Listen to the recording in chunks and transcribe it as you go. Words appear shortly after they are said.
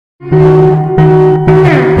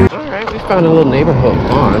Alright, we found a little neighborhood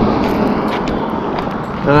pond.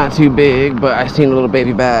 Not too big, but I seen a little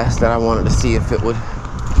baby bass that I wanted to see if that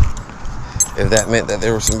meant that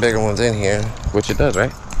there were some bigger ones in here, which it does,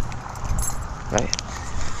 right? Right?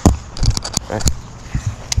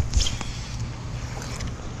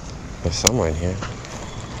 There's somewhere in here.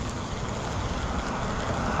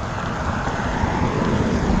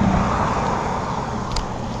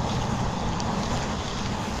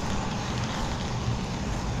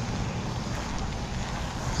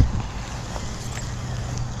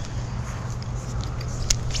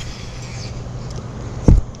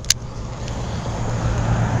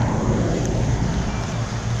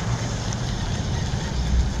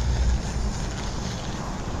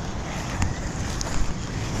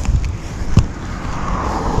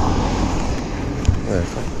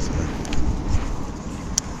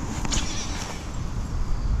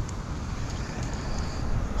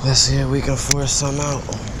 Let's see if we can force some out.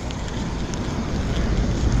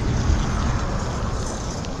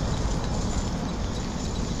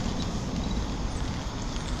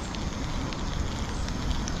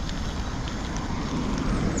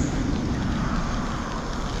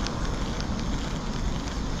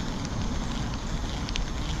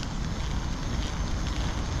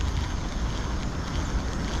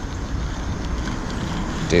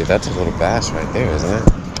 Dude, that's a little bass right there, isn't it?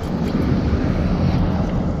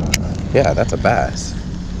 Yeah, that's a bass.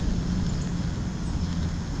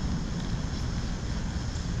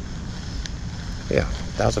 Yeah,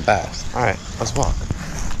 that was a bass. All right, let's walk.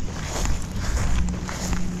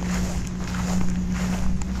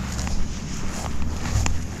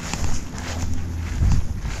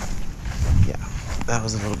 Yeah, that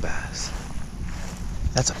was a little bass.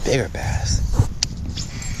 That's a bigger bass.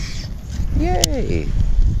 Yay!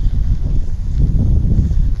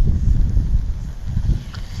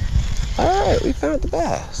 All right, we found the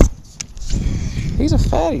bass. He's a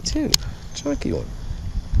fatty too, chunky one.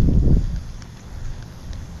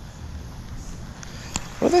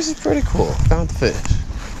 Well, this is pretty cool. Found the fish.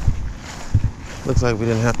 Looks like we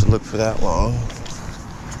didn't have to look for that long.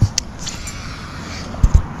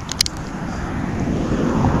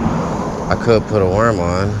 I could put a worm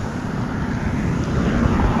on.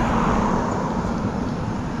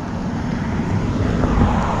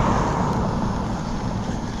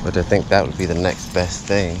 But I think that would be the next best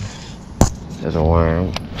thing, is a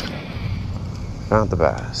worm. Found the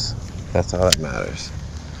bass. That's all that matters.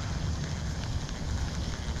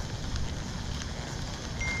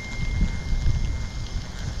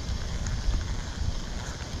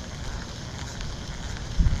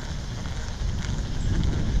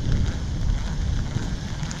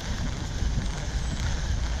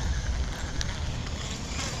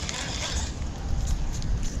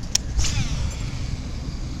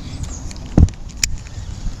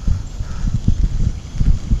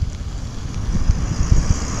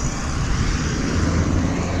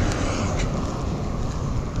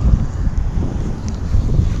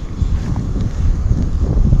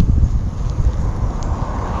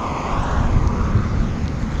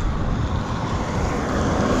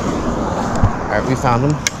 All right, we found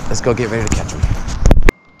them. Let's go get ready to catch them.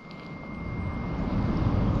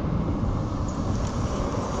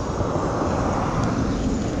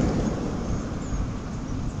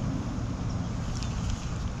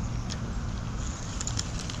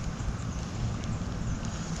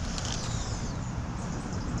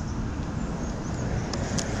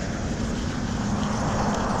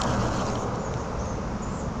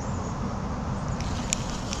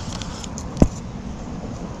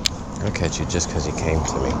 I'll catch you just because you came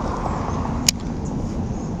to me.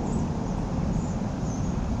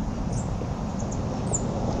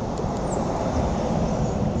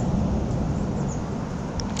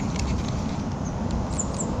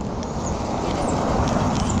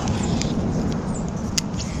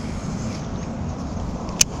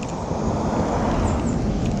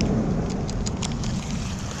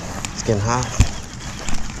 It's getting hot.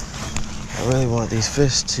 I really want these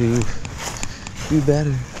fish to do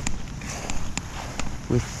better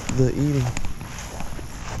with the eating.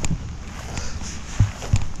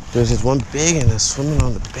 There's this one big one that's swimming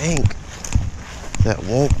on the bank that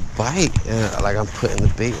won't bite, and like I'm putting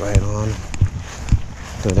the bait right on,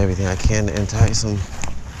 doing everything I can to entice him.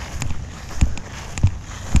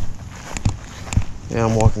 Yeah,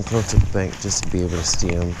 I'm walking close to the bank just to be able to see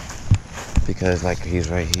him, because like he's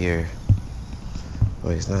right here.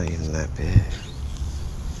 Well, he's not even that big.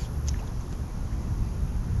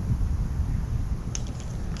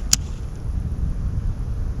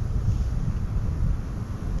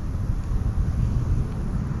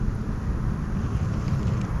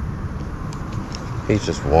 He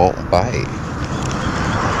just won't bite.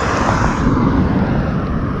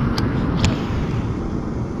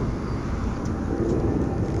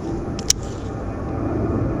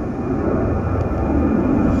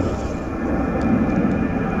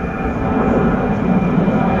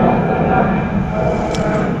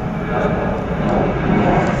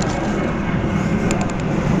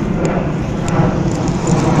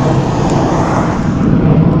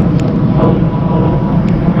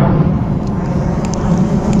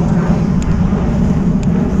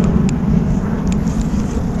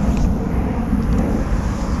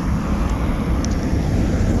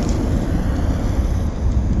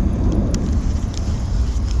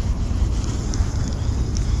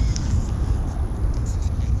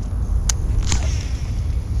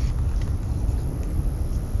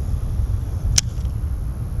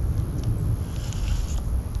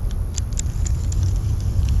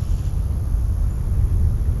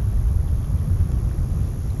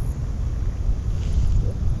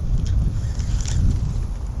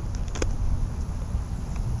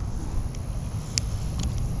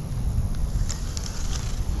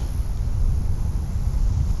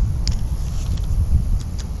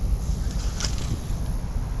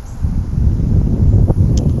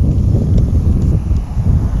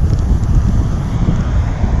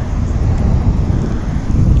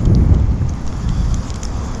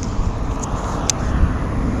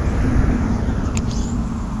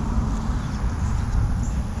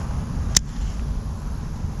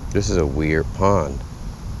 This is a weird pond.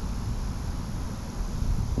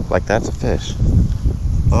 Like, that's a fish.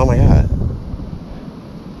 Oh my God.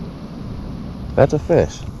 That's a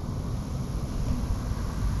fish.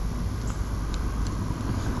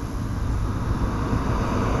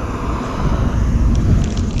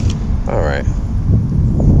 All right.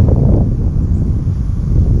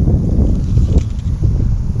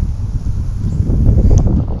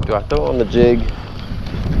 Do I throw on the jig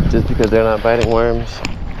just because they're not biting worms?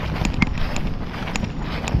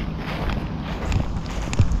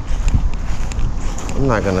 I'm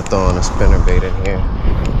not gonna throw on a spinner bait in here.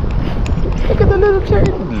 Look at the little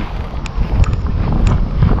turtle.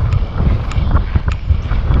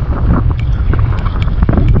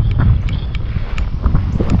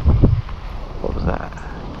 What was that?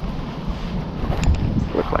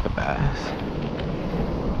 Looked like a bass.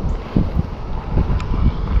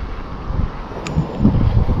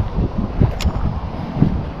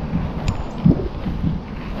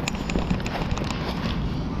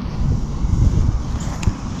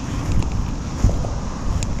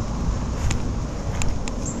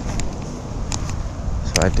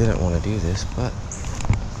 I didn't want to do this, but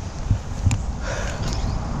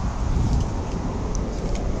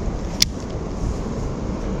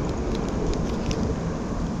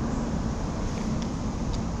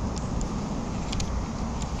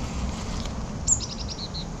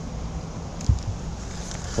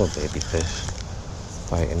little baby fish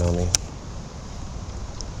biting on me.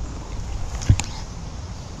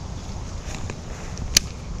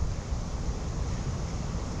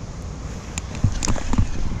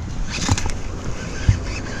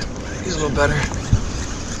 He's a little better.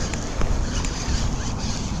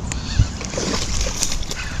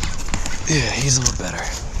 Yeah, he's a little better.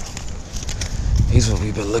 He's what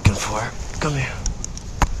we've been looking for. Come here.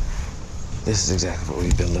 This is exactly what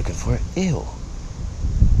we've been looking for. Ew.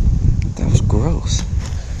 That was gross.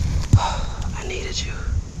 I needed you.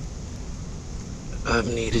 I've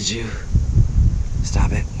needed you.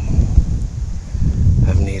 Stop it.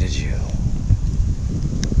 I've needed you.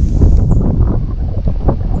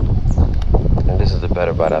 And this is the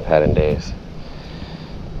better bite I've had in days.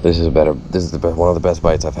 This is one of the best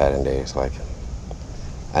bites I've had in days. Like,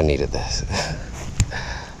 I needed this.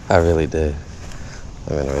 I really did.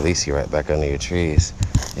 I'm gonna release you right back under your trees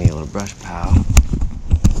and your little brush pile,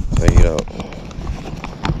 so you don't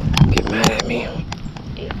get mad at me.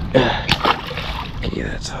 Give you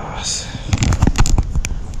that toss.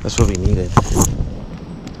 That's what we needed.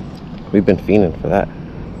 We've been fiending for that,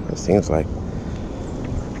 it seems like.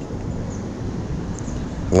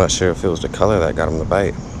 I'm not sure if it was the color that got him the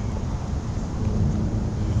bite.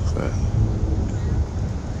 But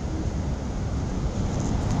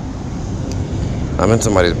I'm in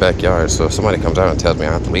somebody's backyard, so if somebody comes out and tells me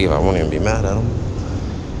I have to leave, I won't even be mad at them.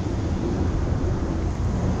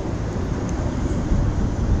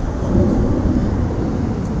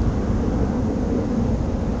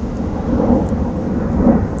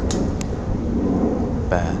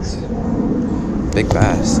 Bass. Big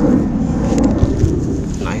bass.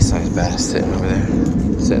 Nice sized bass sitting over there.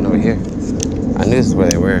 Sitting over here. I knew this is where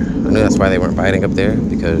they were. I knew that's why they weren't biting up there,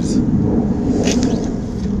 because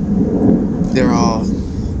They're all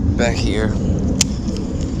back here.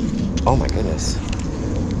 Oh my goodness.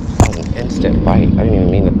 That was an instant bite. I didn't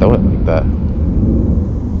even mean to throw it like that.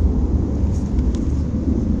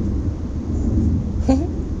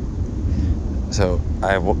 So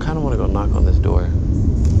I kind of want to go knock on this door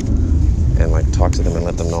and like talk to them and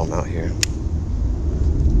let them know I'm out here.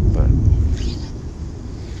 But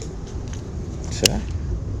should I?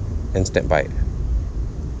 Instant bite.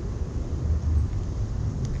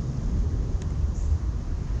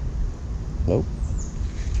 Nope.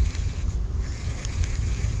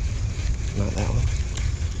 Not that one.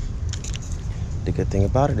 The good thing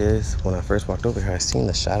about it is, when I first walked over here, I seen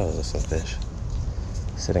the shadows of some fish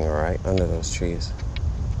sitting right under those trees.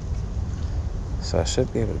 So I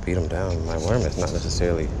should be able to beat them down. My worm is not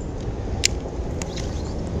necessarily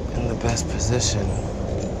in the best position,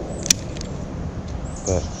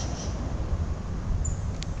 but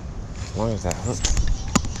as long as that hook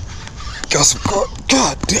got some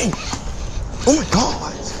God dang! Oh my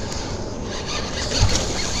God!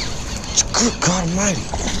 Good God Almighty!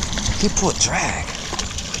 He pulled drag.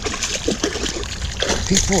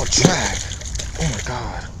 He pulled drag. Oh my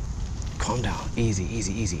God! Calm down. Easy,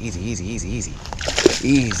 easy, easy, easy, easy, easy, easy,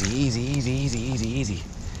 easy, easy, easy, easy, easy, easy.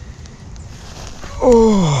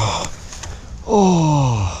 Oh,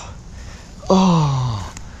 oh,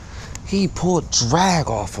 oh! He pulled drag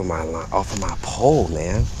off of my line, off of my pole,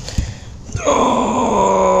 man.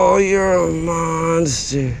 Oh, you're a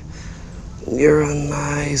monster. You're a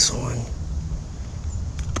nice one.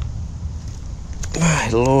 My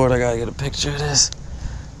Lord, I gotta get a picture of this.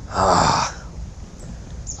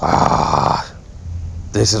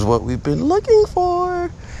 This is what we've been looking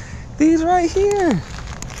for. These right here.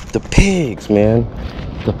 The pigs, man.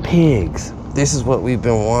 The pigs. This is what we've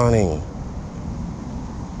been wanting.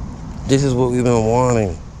 This is what we've been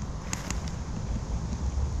wanting.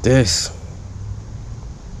 This.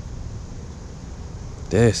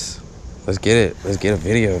 Let's get it. Let's get a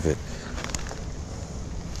video of it.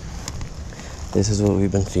 This is what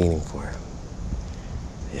we've been fiending for.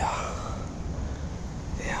 Yeah.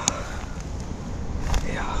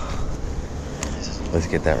 Let's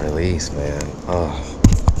get that release, man. Oh.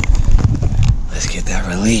 Let's get that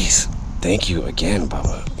release. Thank you again,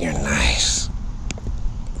 Bubba. You're nice.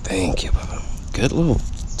 Thank you, Bubba. Good little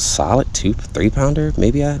solid 2-3 pounder.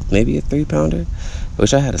 Maybe a 3 pounder.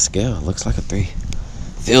 Wish I had a scale. Looks like a 3.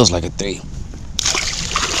 Feels like a 3.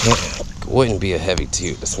 Wouldn't be a heavy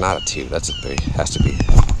 2. It's not a 2. That's a 3. Has to be.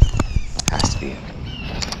 Has to be.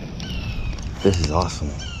 This is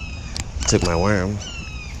awesome. Took my worm.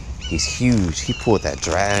 He's huge. He pulled that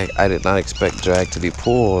drag. I did not expect drag to be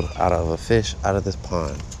pulled out of a fish out of this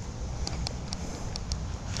pond.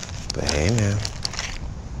 But hey, man.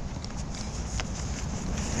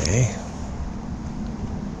 Hey.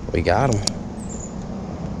 We got him.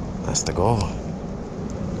 That's the goal.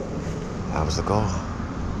 That was the goal.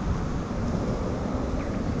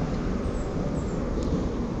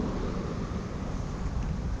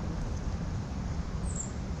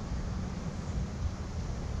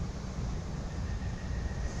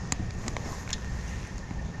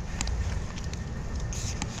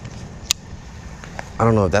 I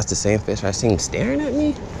don't know if that's the same fish I seen staring at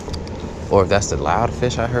me, or if that's the loud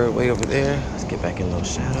fish I heard way over there. Let's get back in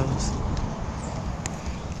those shadows.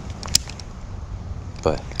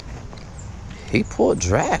 But he pulled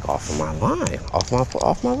drag off of my line, off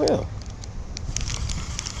my reel,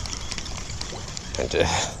 and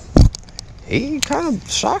he kind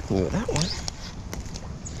of shocked me with that one.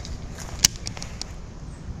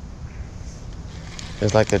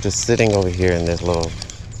 It's like they're just sitting over here in this little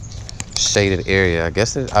shaded area. I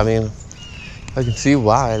guess I mean, I can see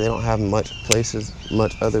why they don't have much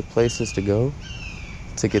other places to go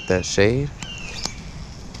to get that shade.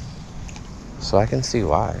 So I can see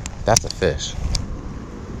why. That's a fish.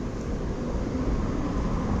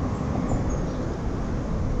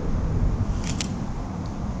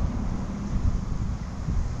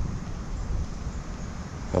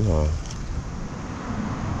 Come on.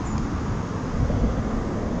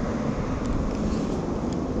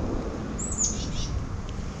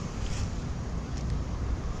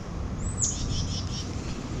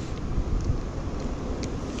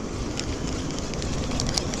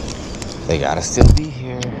 They gotta still be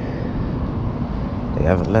here. They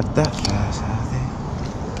haven't left that fast, have they?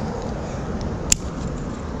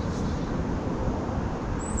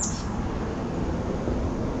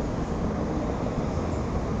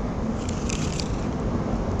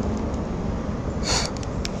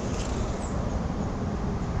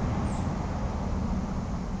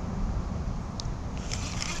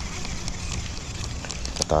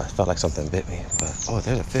 felt like something bit me. But oh,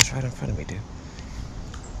 there's a fish right in front of me, dude.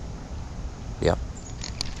 Yep.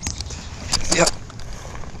 Yep.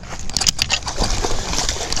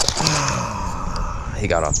 He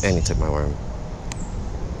got off and he took my worm.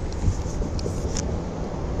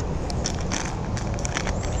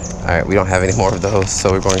 Alright, we don't have any more of those,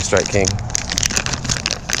 so we're going strike king.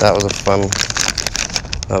 That was a fun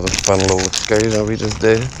little excursion we just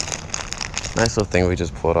did. Nice little thing we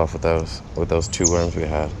just pulled off with those 2 worms we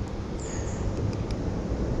had.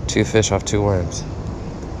 2 fish off 2 worms.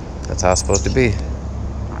 That's how it's supposed to be.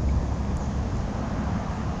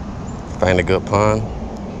 Find a good pond.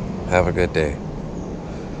 Have a good day.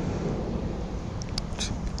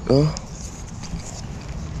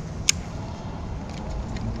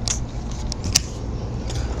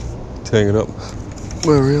 Hanging up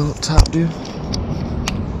my reel up top, dude.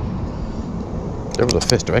 There was a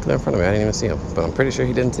fish directly in front of me. I didn't even see him, but I'm pretty sure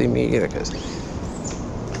he didn't see me either, because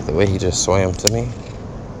the way he just swam to me.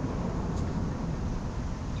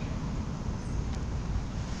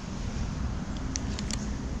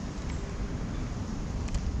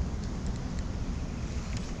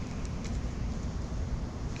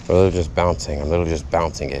 I'm literally just bouncing. I'm literally just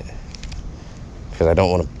bouncing it because I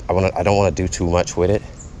don't want to do too much with it.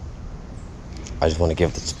 I just want to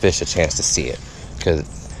give the fish a chance to see it, because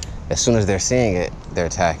as soon as they're seeing it, they're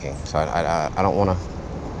attacking. So I don't want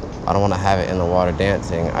to have it in the water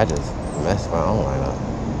dancing. I just messed my own line up.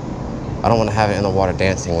 I don't want to have it in the water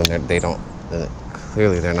dancing when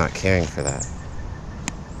clearly they're not caring for that.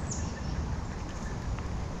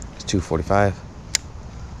 It's 2:45.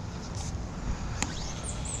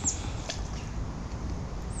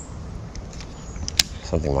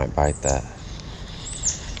 Something might bite that.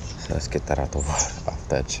 So let's get that out the water, off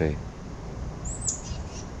that tree.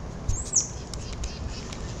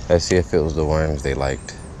 Let's see if it was the worms they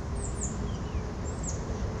liked.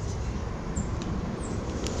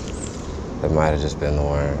 It might have just been the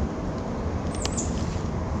worm.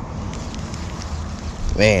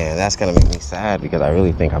 Man, that's gonna make me sad because I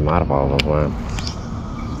really think I'm out of all those worms.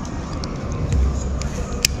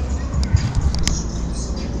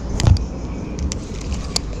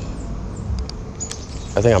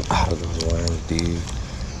 I think I'm out of those worms, dude.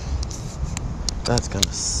 That's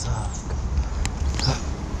gonna suck.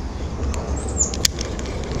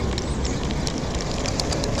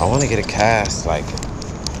 I want to get a cast like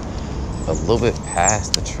a little bit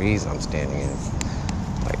past the trees I'm standing in,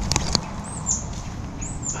 like,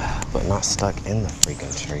 but not stuck in the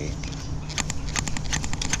freaking tree.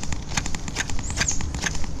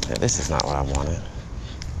 Yeah, this is not what I wanted.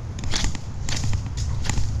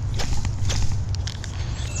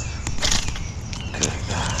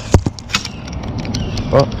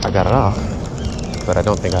 Well, I got it off, but I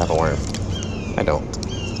don't think I have a worm. I don't.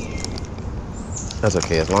 That's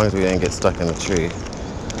okay, as long as we didn't get stuck in the tree.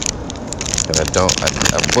 And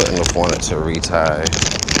I wouldn't have wanted to retie.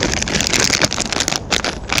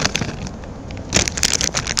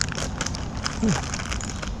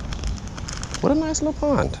 What a nice little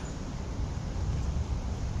pond.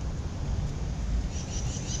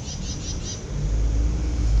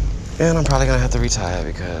 And I'm probably gonna have to retie it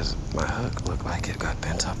because my hook looked like it got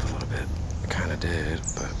bent up a little bit. It kinda did,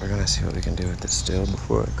 but we're gonna see what we can do with it still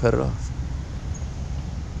before I cut it off.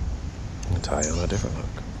 And tie on a different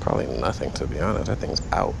hook. Probably nothing, to be honest. That thing's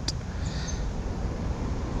out.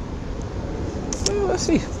 Well, let's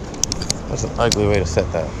see. That's an ugly way to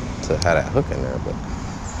set that, to have that hook in there, but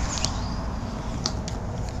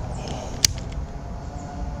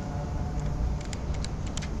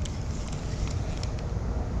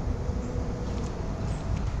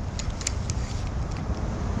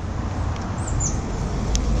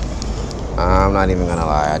I'm not even gonna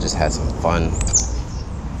lie, I just had some fun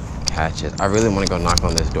catches. I really want to go knock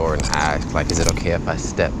on this door and ask, like, is it okay if I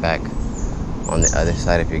step back on the other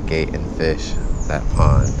side of your gate and fish that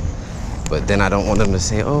pond? But then I don't want them to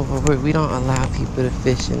say, oh, we don't allow people to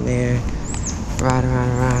fish in there.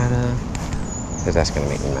 Rada. Because that's gonna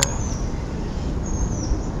make me mad.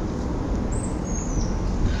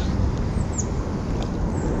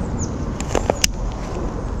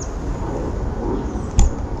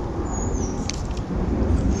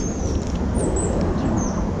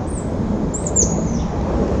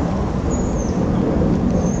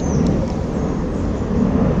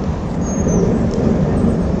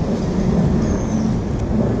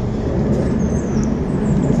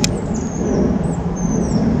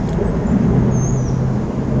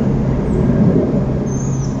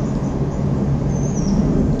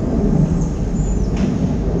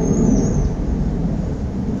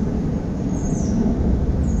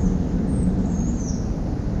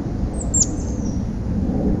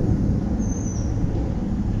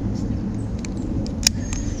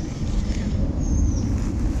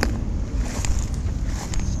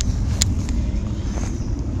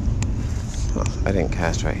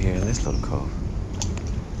 cast right here in this little cove.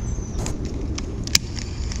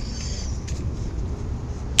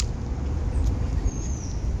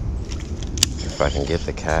 If I can get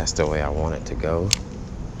the cast the way I want it to go.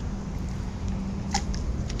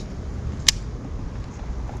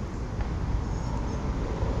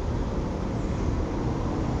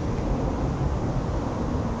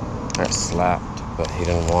 That slapped, but he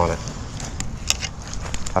didn't want it.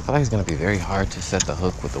 I feel like it's gonna be very hard to set the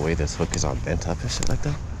hook with the way this hook is all bent up and shit like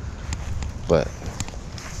that. But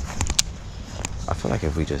I feel like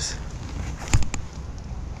if we just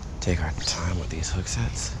take our time with these hook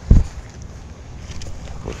sets,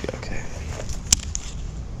 we'll be okay.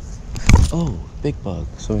 Oh, big bug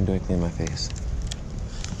swimming directly in my face.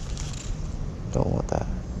 Don't want that.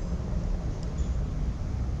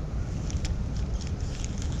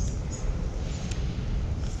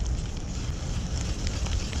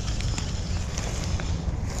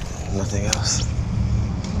 Nothing else.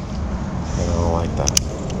 I don't like that.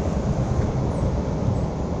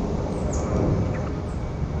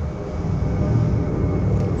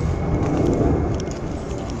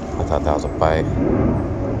 I thought that was a bite.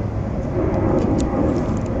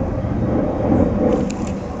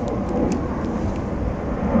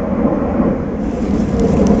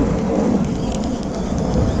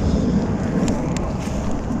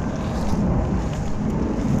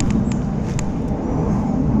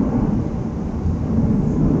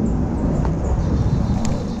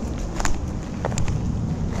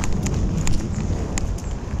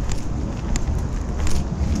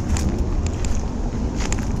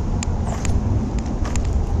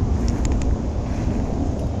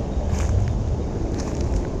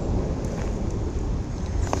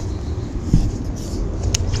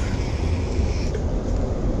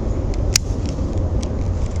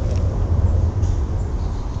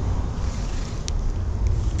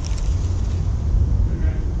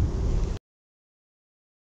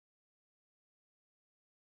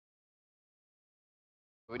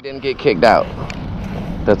 We didn't get kicked out.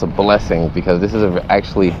 That's a blessing because this is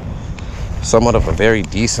actually somewhat of a very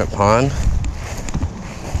decent pond.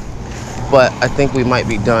 But I think we might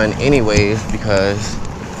be done anyways because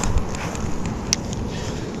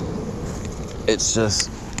it's just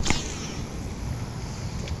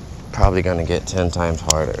probably gonna get 10 times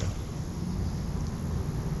harder.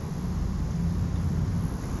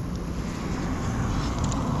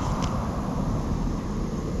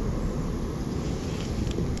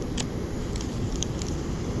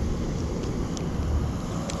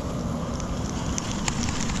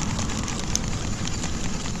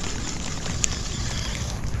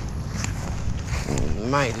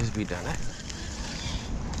 Might just be done it.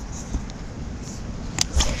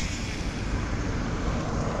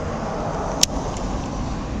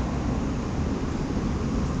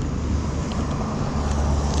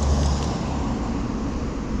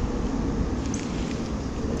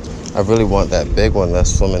 I really want that big one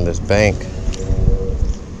that's swimming this bank,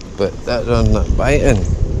 but that one's not biting.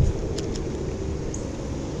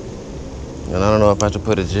 And I don't know if I should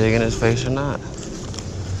put a jig in his face or not.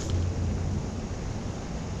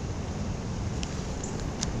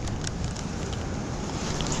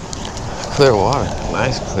 Clear water,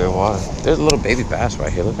 nice clear water. There's a little baby bass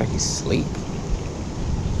right here. Looks like he's asleep.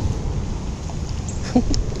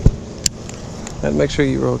 Had to make sure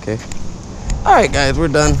you were okay. All right, guys, we're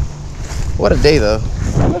done. What a day, though.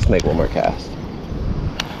 Let's make one more cast.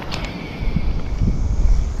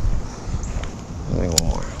 Make one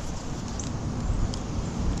more.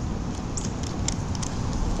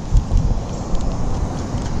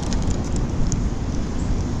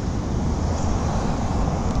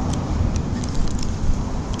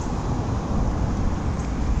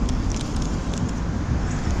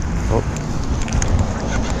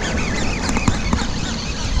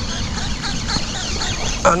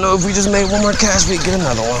 I know if we just made one more cast, we'd get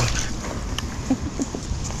another one.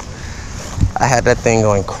 I had that thing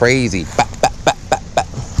going crazy. Bap, bap, bap, bap, bap.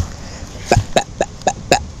 Bap, bap, bap, bap,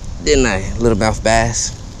 bap. Didn't I? Little mouth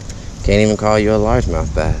bass. Can't even call you a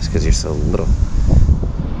largemouth bass because you're so little.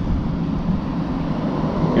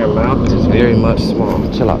 Your mouth is very much small.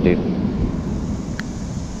 Chill out, dude.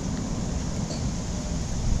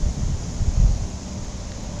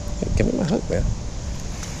 Hey, give me my hook, man.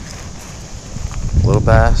 Little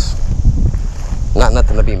bass. Not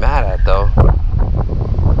nothing to be mad at, though.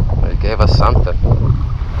 It gave us something.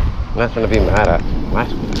 Nothing to be mad at.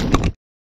 Nice.